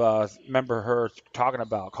 and I remember her talking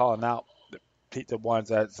about calling out the ones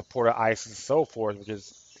that supported ISIS and so forth, which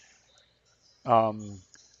is um,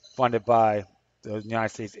 funded by the United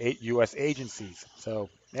States U.S. agencies. So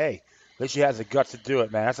hey, at least she has the guts to do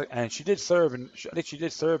it, man. And she did serve in. I think she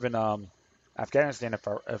did serve in Afghanistan,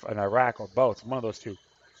 if in Iraq, or both. One of those two.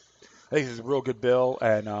 I think this is a real good bill,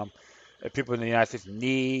 and people in the United States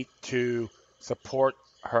need to support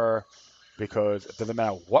her because it doesn't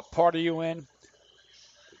matter what part are you in,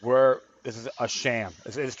 this is a sham.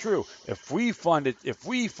 It's true. If we funded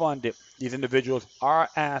these individuals, our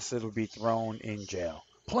asses would be thrown in jail.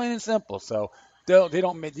 Plain and simple. So they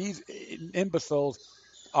don't make these imbeciles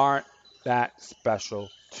aren't that special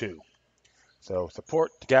too. So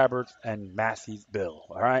support Gabbard and Massey's bill.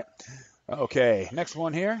 All right. Okay. Next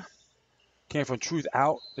one here came from Truth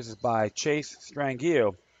Out. This is by Chase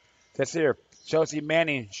Strangio. That's here. Chelsea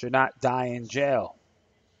Manning should not die in jail.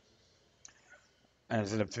 And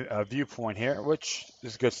there's a viewpoint here, which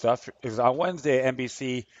is good stuff. Is on Wednesday,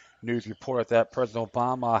 NBC News reported that President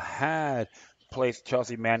Obama had placed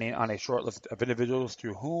Chelsea Manning on a short list of individuals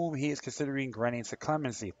to whom he is considering granting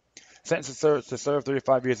clemency. Sentenced to serve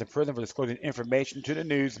 35 years in prison for disclosing information to the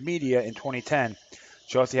news media in 2010,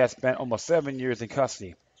 Chelsea has spent almost 7 years in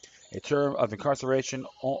custody, a term of incarceration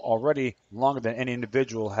already longer than any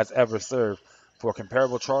individual has ever served for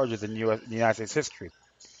comparable charges in United States history.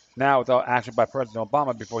 Now, without action by President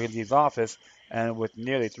Obama before he leaves office, and with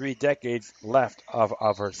nearly 3 decades left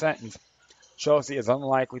of her sentence, Chelsea is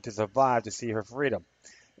unlikely to survive to see her freedom.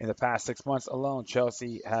 In the past 6 months alone,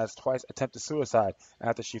 Chelsea has twice attempted suicide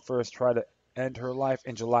after she first tried to end her life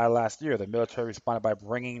in July last year. The military responded by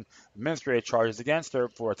bringing administrative charges against her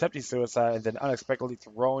for attempting suicide and then unexpectedly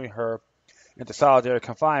throwing her into solitary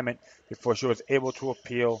confinement before she was able to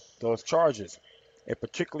appeal those charges. A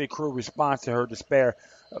particularly cruel response to her despair,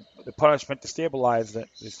 the punishment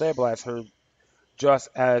destabilized her just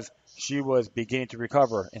as she was beginning to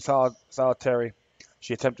recover. In solitary,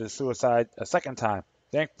 she attempted suicide a second time.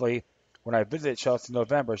 Thankfully, when I visited Chelsea in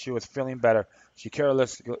November, she was feeling better. She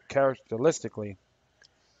characteristically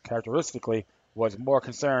was more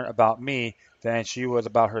concerned about me than she was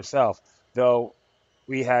about herself. Though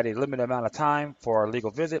we had a limited amount of time for our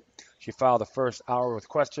legal visit, she filed the first hour with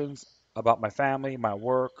questions about my family, my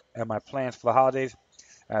work, and my plans for the holidays.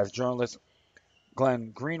 As journalist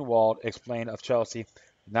Glenn Greenwald explained of Chelsea,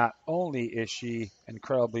 not only is she an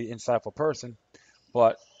incredibly insightful person,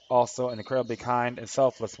 but also an incredibly kind and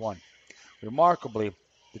selfless one. Remarkably,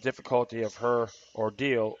 the difficulty of her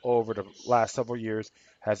ordeal over the last several years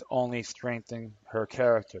has only strengthened her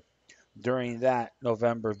character. During that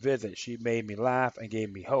November visit, she made me laugh and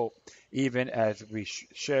gave me hope, even as we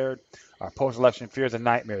shared our post-election fears and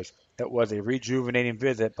nightmares. It was a rejuvenating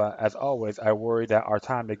visit, but as always, I worried that our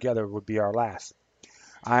time together would be our last.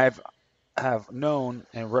 I have known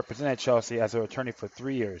and represented Chelsea as her attorney for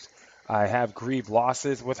 3 years. I have grieved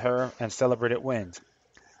losses with her and celebrated wins.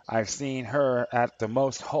 I've seen her at the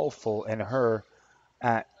most hopeful and her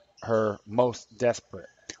at her most desperate.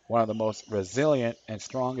 One of the most resilient and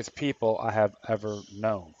strongest people I have ever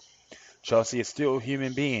known. Chelsea is still a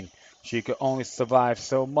human being. She could only survive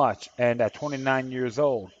so much, and at 29 years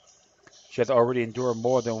old, she has already endured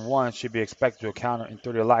more than one she'd be expected to encounter in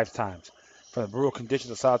 30 lifetimes. From the brutal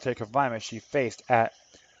conditions of solitary confinement she faced at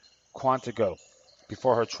Quantico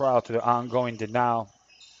before her trial to the ongoing denial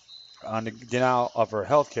of her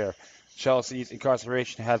health care, Chelsea's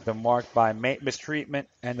incarceration has been marked by mistreatment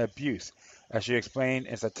and abuse. As she explained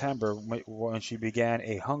in September when she began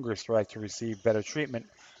a hunger strike to receive better treatment,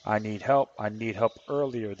 I need help. I need help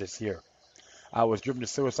earlier this year. I was driven to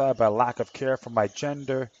suicide by lack of care for my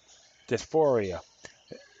gender dysphoria.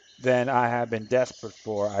 Then I have been desperate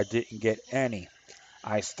for. I didn't get any.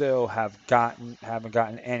 I still haven't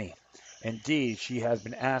gotten any. Indeed, she has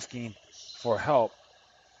been asking for help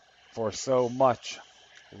for so much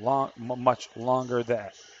longer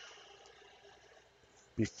that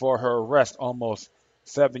before her arrest almost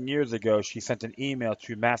 7 years ago, she sent an email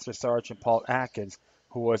to Master Sergeant Paul Atkins,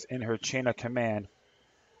 who was in her chain of command,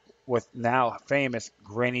 with now famous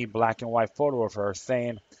grainy black and white photo of her,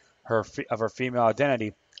 saying of her female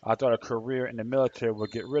identity. I thought a career in the military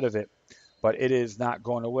would get rid of it, but it is not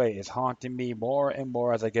going away. It's haunting me more and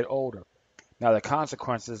more as I get older. Now the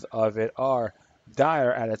consequences of it are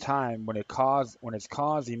dire at a time when it's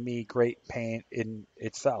causing me great pain in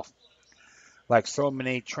itself. Like so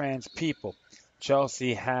many trans people,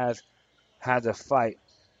 Chelsea has had to fight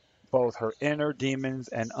both her inner demons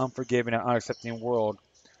and unforgiving and unaccepting world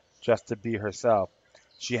just to be herself.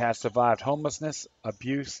 She has survived homelessness,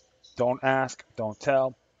 abuse, don't ask, don't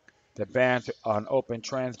tell, the ban on open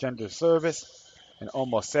transgender service, and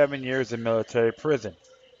almost 7 years in military prison.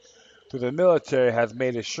 Through the military has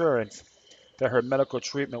made assurance that her medical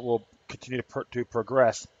treatment will continue to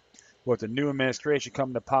progress. With the new administration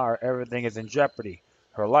coming to power, everything is in jeopardy.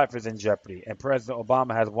 Her life is in jeopardy, and President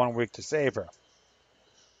Obama has 1 week to save her.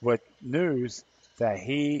 With news that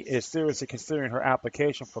he is seriously considering her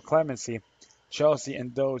application for clemency, Chelsea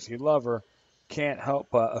and those who love her can't help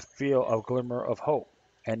but feel a glimmer of hope.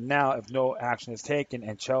 And now, if no action is taken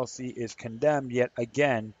and Chelsea is condemned yet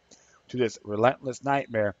again to this relentless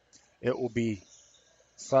nightmare, it will be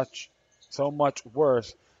such so much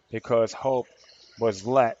worse because hope was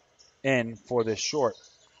let in for this short,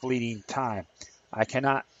 fleeting time. I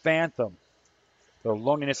cannot fathom the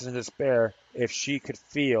loneliness and despair if she could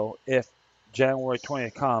feel if January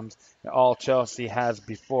 20th comes and all Chelsea has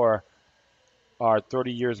before are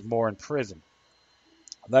 30 years more in prison.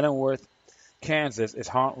 Leavenworth, Kansas is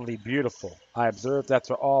hauntingly beautiful. I observed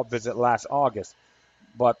after all visit last August,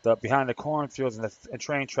 but behind the cornfields and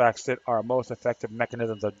train tracks sit our most effective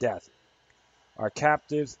mechanisms of death. Our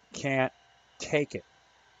captives can't take it.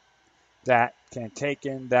 That can take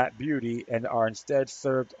in that beauty and are instead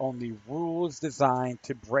served only rules designed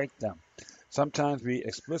to break them. Sometimes we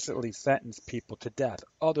explicitly sentence people to death.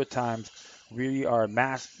 Other times we are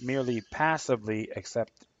merely passively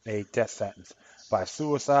accept a death sentence by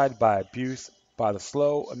suicide, by abuse, by the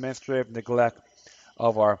slow administrative neglect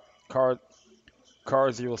of our car-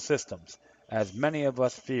 carceral systems. As many of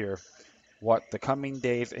us fear what the coming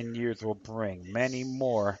days and years will bring, many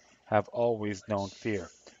more have always known fear.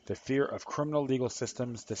 The fear of criminal legal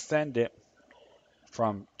systems descended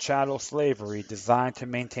from chattel slavery designed to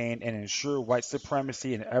maintain and ensure white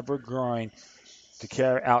supremacy and ever growing to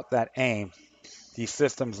carry out that aim. These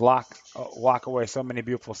systems lock away so many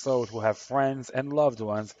beautiful souls who have friends and loved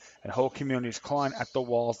ones and whole communities clawing at the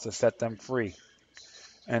walls to set them free.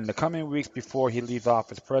 In the coming weeks before he leaves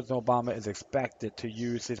office, President Obama is expected to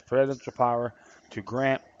use his presidential power to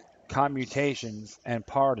grant commutations and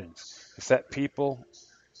pardons to set people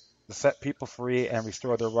free and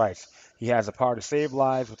restore their rights. He has the power to save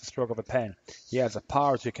lives with the stroke of a pen. He has the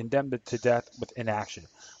power to condemn them to death with inaction.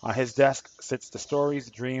 On his desk sits the stories,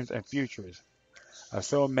 dreams, and futures of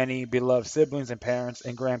so many beloved siblings and parents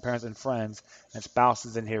and grandparents and friends and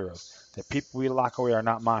spouses and heroes. The people we lock away are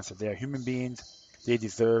not monsters. They are human beings. They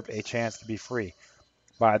deserve a chance to be free.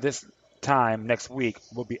 By this time next week,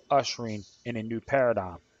 we'll be ushering in a new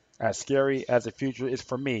paradigm. As scary as the future is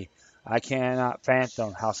for me, I cannot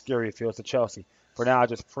fathom how scary it feels to Chelsea. For now, I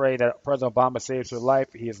just pray that President Obama saves her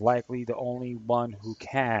life. He is likely the only one who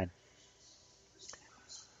can.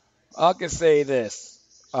 I can say this.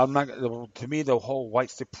 I'm not. To me, the whole white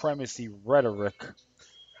supremacy rhetoric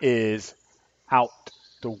is out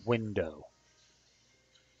the window.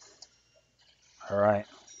 All right.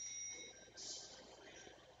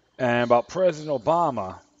 And about President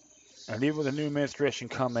Obama, and even with the new administration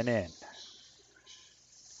coming in,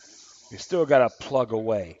 you still got to plug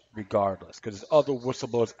away regardless, because there's other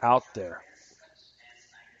whistleblowers out there,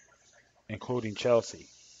 including Chelsea,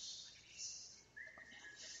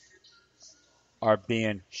 are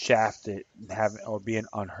being shafted and having or being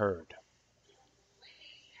unheard.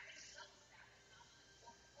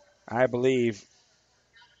 I believe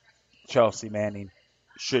Chelsea Manning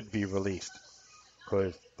should be released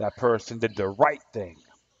because that person did the right thing,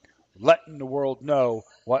 letting the world know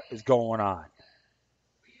what is going on,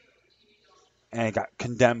 and got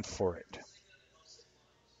condemned for it.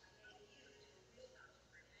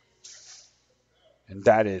 And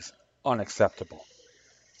that is unacceptable.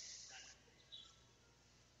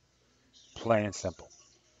 Plain and simple.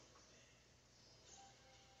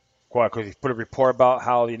 Why? Because he put a report about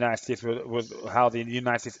how the United States was how the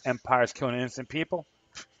United States empire is killing innocent people.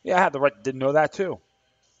 Yeah, I had the right to know that too.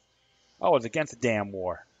 I was against the damn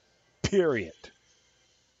war. Period.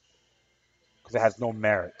 Because it has no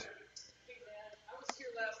merit.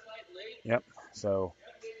 Yep. So,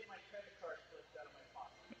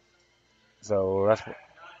 so that's what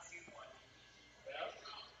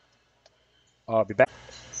I'll be back.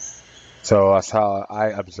 So that's how I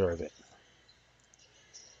observe it.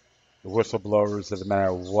 The whistleblowers, doesn't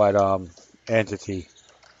matter what entity,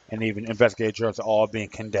 and even investigative journalists are all being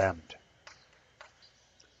condemned.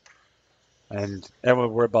 And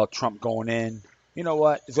everyone worried about Trump going in. You know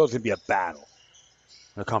what? It's always going to be a battle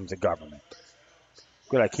when it comes to government.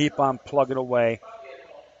 We're going to keep on plugging away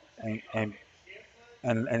and, and,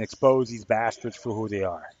 and expose these bastards for who they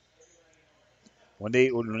are. When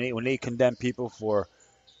they condemn people for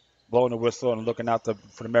blowing the whistle and looking out for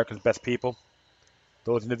the America's best people,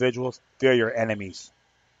 those individuals, they're your enemies.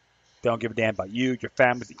 They don't give a damn about you, your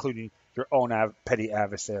families, including your own petty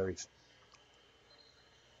adversaries.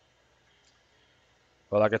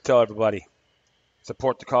 But like I tell everybody,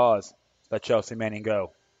 support the cause. Let Chelsea Manning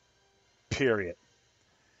go. Period.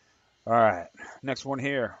 All right. Next one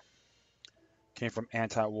here came from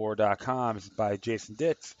antiwar.com. It's by Jason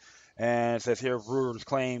Ditz. And it says here Reuters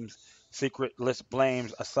claims secret list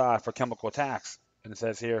blames Assad for chemical attacks. And it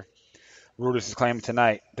says here Reuters is claiming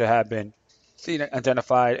tonight to have been seen,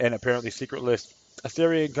 identified, and apparently secret list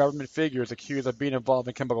Assyrian government figures accused of being involved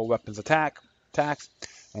in chemical weapons attacks.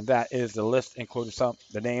 And that is the list including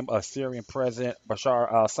the name of Syrian President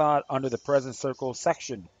Bashar al-Assad under the President Circle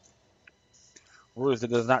section. Reuters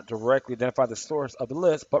does not directly identify the source of the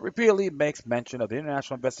list, but repeatedly makes mention of the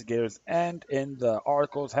international investigators, and in the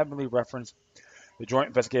articles heavily reference the Joint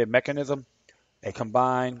Investigative Mechanism, a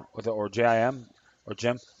combined, or JIM, or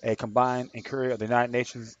JIM, a combined inquiry of the United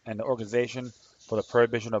Nations and the Organization for the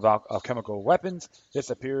Prohibition of Chemical Weapons. This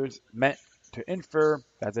appears meant to infer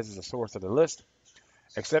that this is the source of the list,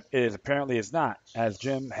 except it apparently is not, as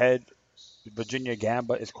JIM head Virginia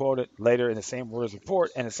Gamba is quoted later in the same Reuters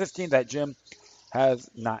report and insisting that JIM has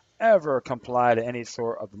not ever complied to any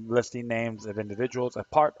sort of listing names of individuals as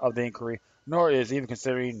part of the inquiry, nor is even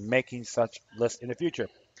considering making such lists in the future.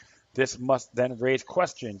 This must then raise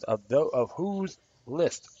questions of whose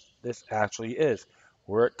list this actually is,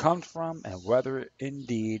 where it comes from, and whether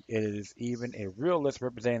indeed it is even a real list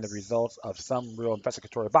representing the results of some real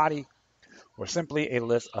investigatory body, or simply a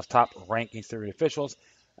list of top-ranking Syrian officials,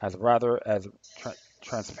 as rather as a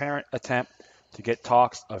transparent attempt to get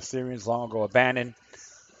talks of Syrians long ago abandoned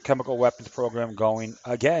chemical weapons program going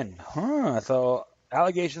again. So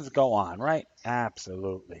allegations go on, right?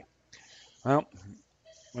 Absolutely. Well,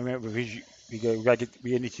 we need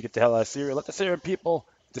to get the hell out of Syria. Let the Syrian people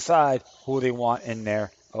decide who they want in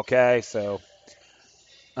there. Okay, so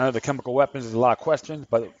I know the chemical weapons is a lot of questions,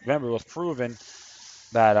 but remember it was proven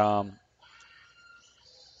that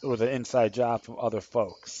it was an inside job from other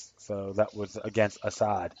folks. So that was against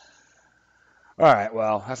Assad. All right,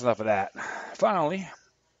 well, that's enough of that. Finally,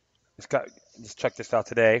 let's check this out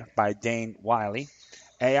today by Dane Wiley.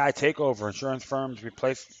 AI takeover. Insurance firms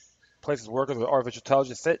replaces workers with artificial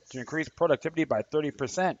intelligence set to increase productivity by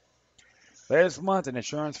 30%. Later this month, an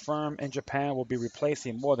insurance firm in Japan will be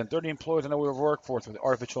replacing more than 30 employees in the workforce with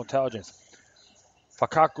artificial intelligence.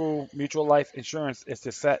 Fakaku Mutual Life Insurance is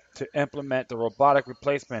set to implement the robotic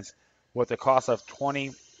replacements with a cost of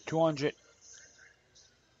 200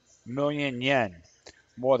 million yen,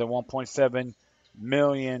 more than 1.7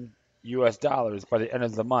 million US dollars by the end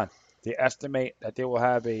of the month. They estimate that they will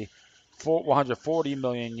have a 140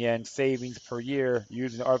 million yen savings per year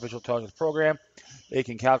using the artificial intelligence program. It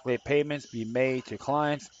can calculate payments be made to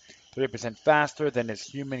clients 30% faster than its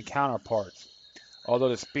human counterparts. Although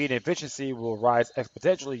the speed and efficiency will rise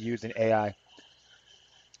exponentially using AI,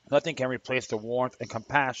 nothing can replace the warmth and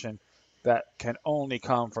compassion that can only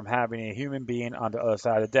come from having a human being on the other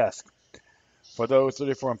side of the desk. For those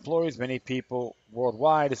 34 employees, many people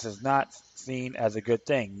worldwide, this is not seen as a good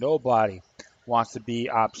thing. Nobody wants to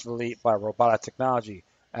be obsolete by robotic technology.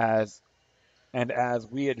 As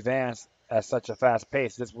we advance at such a fast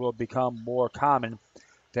pace, this will become more common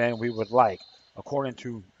than we would like. According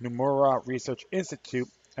to Nomura Research Institute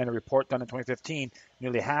and a report done in 2015,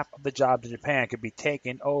 nearly half of the jobs in Japan could be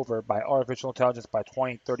taken over by artificial intelligence by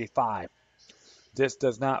 2035. This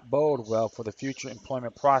does not bode well for the future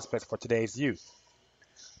employment prospects for today's youth.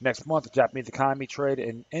 Next month, the Japanese Economy, Trade,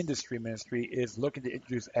 and Industry Ministry is looking to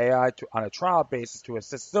introduce AI on a trial basis to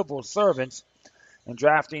assist civil servants and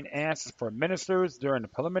drafting answers for ministers during the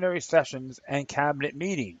preliminary sessions and cabinet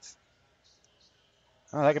meetings.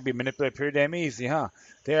 Oh, that could be manipulated pretty damn easy, huh?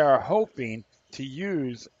 They are hoping to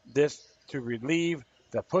use this to relieve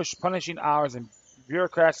the punishing hours and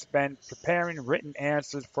bureaucrats spend preparing written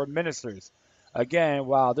answers for ministers. Again,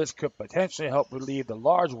 while this could potentially help relieve the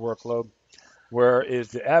large workload, where is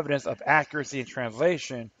the evidence of accuracy in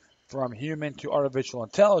translation from human to artificial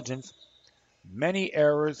intelligence, many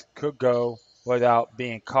errors could go without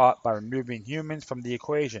being caught by removing humans from the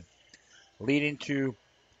equation, leading to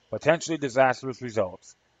potentially disastrous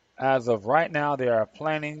results. As of right now, they are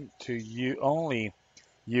planning to only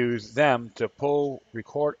use them to pull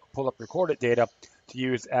up recorded data to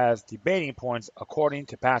use as debating points according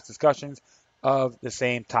to past discussions of the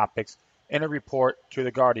same topics in a report to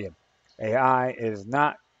The Guardian. AI is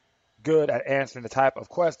not good at answering the type of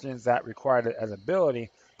questions that require an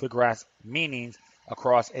ability to grasp meanings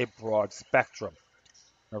across a broad spectrum.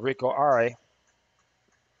 Noriko Are,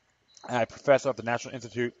 a professor of the National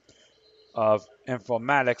Institute of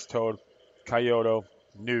Informatics, told Kyodo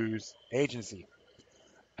News Agency.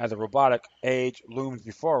 As the robotic age looms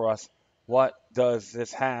before us, what does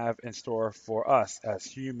this have in store for us as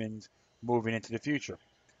humans moving into the future?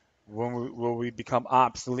 Will we become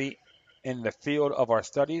obsolete in the field of our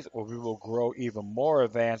studies, or we will grow even more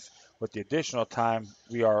advanced with the additional time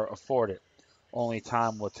we are afforded? Only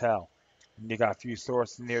time will tell. And you got a few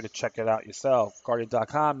sources in there to check it out yourself.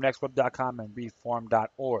 Guardian.com, nextweb.com, and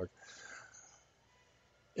reform.org.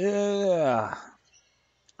 Yeah,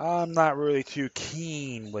 I'm not really too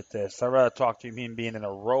keen with this. I'd rather talk to him being in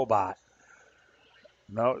a robot.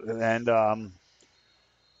 No, and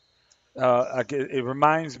it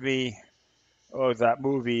reminds me of that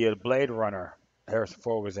movie, Blade Runner. Harrison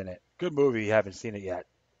Ford was in it. Good movie. You haven't seen it yet.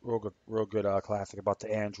 Real good classic about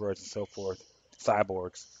the androids and so forth,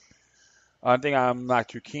 cyborgs. I think I'm not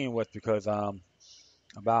too keen with because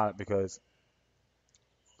about it because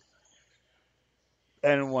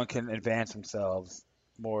anyone can advance themselves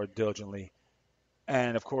more diligently,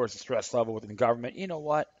 and of course the stress level within the government. You know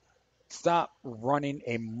what? Stop running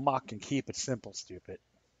a muck and keep it simple, stupid.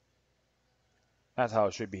 That's how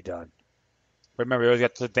it should be done. Remember, you always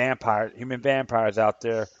got the human vampires out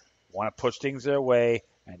there want to push things their way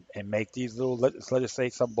and make these little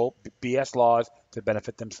legislate some BS laws to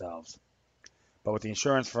benefit themselves. But with the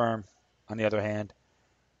insurance firm, on the other hand,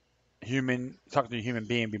 talking to a human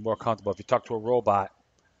being be more comfortable. If you talk to a robot,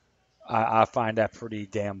 I find that pretty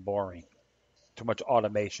damn boring. Too much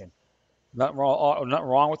automation. Nothing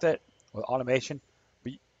wrong with it with automation,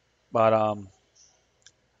 but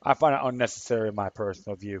I find it unnecessary in my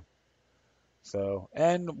personal view. So,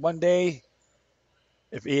 and one day,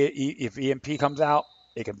 if EMP comes out,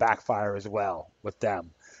 it can backfire as well with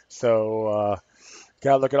them. So,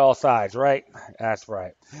 gotta look at all sides, right? That's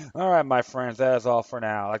right. All right, my friends, that is all for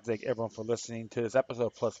now. I'd like to thank everyone for listening to this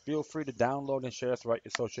episode. Plus, feel free to download and share us throughout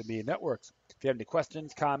your social media networks. If you have any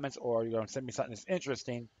questions, comments, or you're going to send me something that's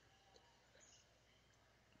interesting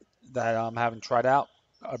that I haven't tried out,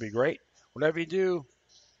 that'd be great. Whatever you do,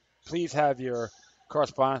 please have your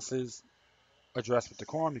correspondences addressed with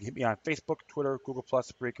decorum. You can hit me on Facebook, Twitter, Google+,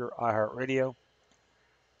 Spreaker, iHeartRadio,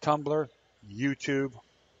 Tumblr, YouTube,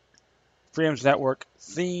 Freedoms Network,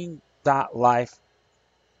 Scene.life,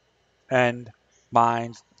 and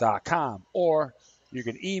Minds.com. Or you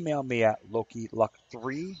can email me at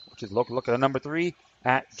LokiLuck3, which is Loki, look at the number 3,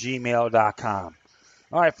 at gmail.com.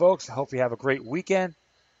 All right, folks, I hope you have a great weekend.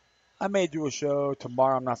 I may do a show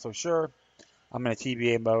tomorrow, I'm not so sure. I'm in a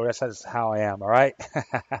TBA mode. That's just how I am, all right?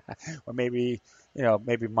 Or maybe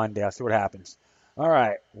Monday. I'll see what happens. All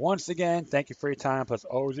right. Once again, thank you for your time. Plus,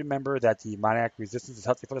 always remember that the demoniac resistance is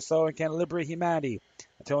healthy for the soul and can liberate humanity.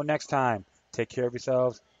 Until next time, take care of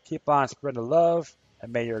yourselves, keep on spreading the love,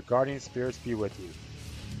 and may your guardian spirits be with you.